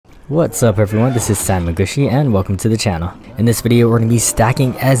What's up everyone, this is Sam Magushi and welcome to the channel. In this video we're going to be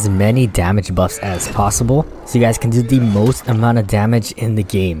stacking as many damage buffs as possible so you guys can do the most amount of damage in the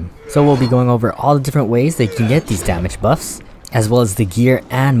game. So we'll be going over all the different ways that you can get these damage buffs, as well as the gear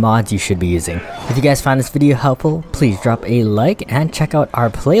and mods you should be using. If you guys find this video helpful, please drop a like and check out our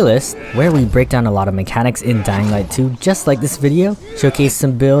playlist where we break down a lot of mechanics in Dying Light 2 just like this video, showcase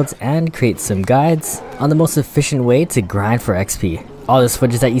some builds and create some guides on the most efficient way to grind for XP. All this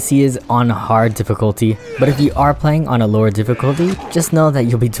footage that you see is on hard difficulty, but if you are playing on a lower difficulty, just know that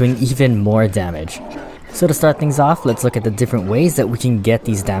you'll be doing even more damage. So to start things off, let's look at the different ways that we can get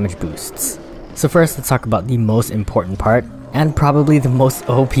these damage boosts. So first, let's talk about the most important part, and probably the most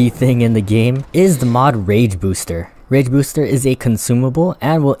OP thing in the game, is the mod Rage Booster. Rage Booster is a consumable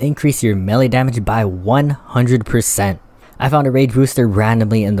and will increase your melee damage by 100%. I found a Rage Booster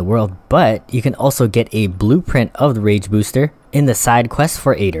randomly in the world, but you can also get a blueprint of the Rage Booster in the side quest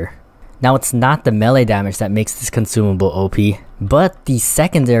for Aider. Now it's not the melee damage that makes this consumable OP, but the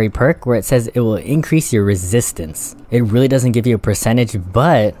secondary perk where it says it will increase your resistance. It really doesn't give you a percentage,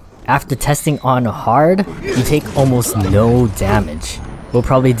 but after testing on hard, you take almost no damage. We'll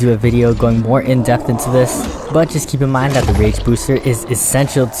probably do a video going more in depth into this, but just keep in mind that the Rage Booster is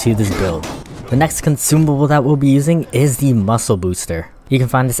essential to this build. The next consumable that we'll be using is the Muscle Booster. You can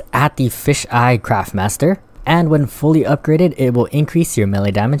find this at the Fisheye Craftmaster, and when fully upgraded, it will increase your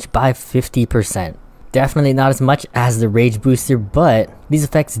melee damage by 50%. Definitely not as much as the Rage Booster, but these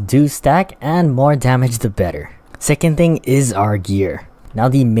effects do stack and more damage the better. Second thing is our gear. Now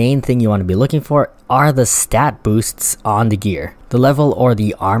the main thing you want to be looking for are the stat boosts on the gear. The level or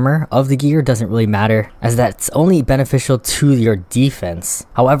the armor of the gear doesn't really matter, as that's only beneficial to your defense.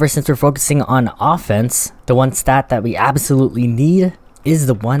 However, since we're focusing on offense, the one stat that we absolutely need is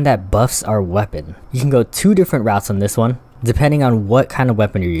the one that buffs our weapon. You can go two different routes on this one, depending on what kind of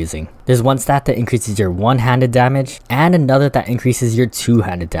weapon you're using. There's one stat that increases your one-handed damage, and another that increases your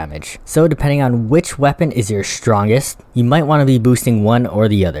two-handed damage. So depending on which weapon is your strongest, you might want to be boosting one or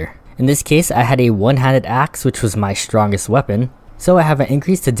the other. In this case, I had a one-handed axe, which was my strongest weapon, so I have an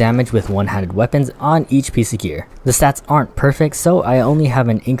increase to damage with one-handed weapons on each piece of gear. The stats aren't perfect, so I only have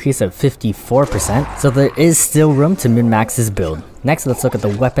an increase of 54%, so there is still room to min-max this build. Next, let's look at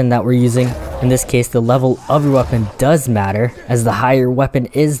the weapon that we're using. In this case, the level of your weapon does matter, as the higher your weapon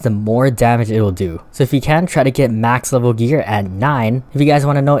is, the more damage it will do. So if you can, try to get max level gear at 9. If you guys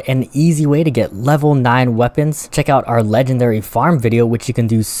want to know an easy way to get level 9 weapons, check out our legendary farm video, which you can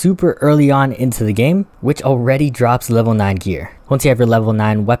do super early on into the game, which already drops level 9 gear. Once you have your level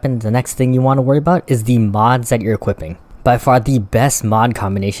 9 weapon, the next thing you want to worry about is the mods that you're equipping. By far the best mod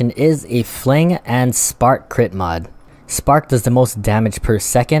combination is a Fling and Spark crit mod. Spark does the most damage per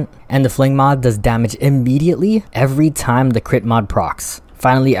second, and the Fling mod does damage immediately every time the crit mod procs.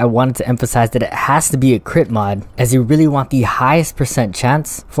 Finally, I wanted to emphasize that it has to be a crit mod, as you really want the highest percent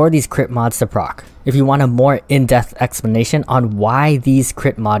chance for these crit mods to proc. If you want a more in-depth explanation on why these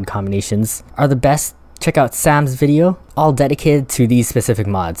crit mod combinations are the best, check out Sam's video, all dedicated to these specific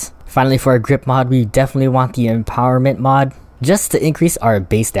mods. Finally, for our grip mod, we definitely want the empowerment mod, just to increase our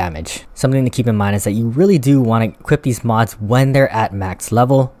base damage. Something to keep in mind is that you really do want to equip these mods when they're at max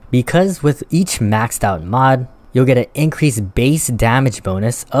level, because with each maxed out mod, you'll get an increased base damage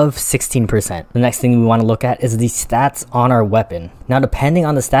bonus of 16%. The next thing we want to look at is the stats on our weapon. Now, depending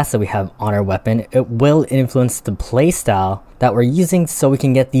on the stats that we have on our weapon, it will influence the playstyle that we're using so we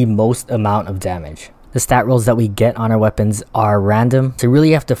can get the most amount of damage. The stat rolls that we get on our weapons are random, so you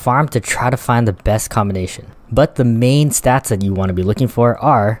really have to farm to try to find the best combination. But the main stats that you want to be looking for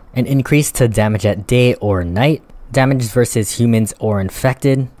are an increase to damage at day or night, damage versus humans or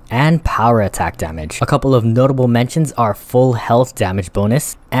infected, and power attack damage. A couple of notable mentions are full health damage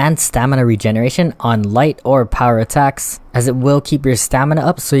bonus and stamina regeneration on light or power attacks, as it will keep your stamina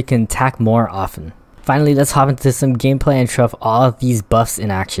up so you can attack more often. Finally, let's hop into some gameplay and show off all of these buffs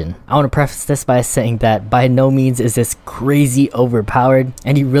in action. I want to preface this by saying that by no means is this crazy overpowered,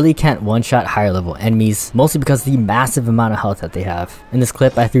 and you really can't one-shot higher level enemies, mostly because of the massive amount of health that they have. In this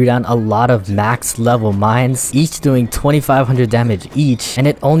clip, I threw down a lot of max level mines, each doing 2500 damage each, and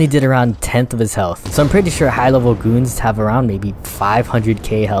it only did around 1/10 of his health. So I'm pretty sure high level goons have around maybe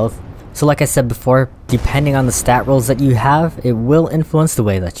 500k health. So like I said before, depending on the stat rolls that you have, it will influence the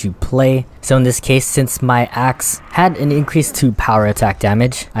way that you play. So in this case, since my axe had an increase to power attack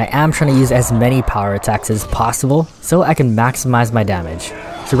damage, I am trying to use as many power attacks as possible so I can maximize my damage.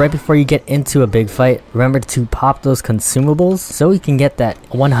 So right before you get into a big fight, remember to pop those consumables so you can get that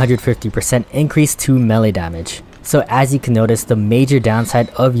 150% increase to melee damage. So as you can notice, the major downside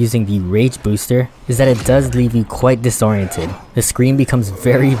of using the Rage Booster is that it does leave you quite disoriented. The screen becomes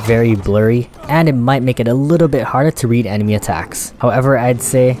very blurry, and it might make it a little bit harder to read enemy attacks. However, I'd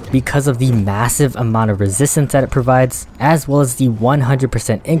say because of the massive amount of resistance that it provides, as well as the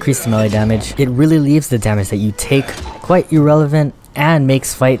 100% increase to melee damage, it really leaves the damage that you take quite irrelevant and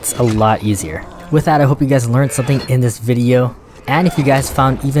makes fights a lot easier. With that, I hope you guys learned something in this video. And if you guys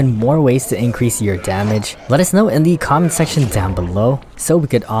found even more ways to increase your damage, let us know in the comment section down below so we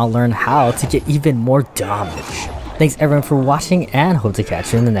could all learn how to get even more damage. Thanks everyone for watching, and hope to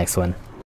catch you in the next one.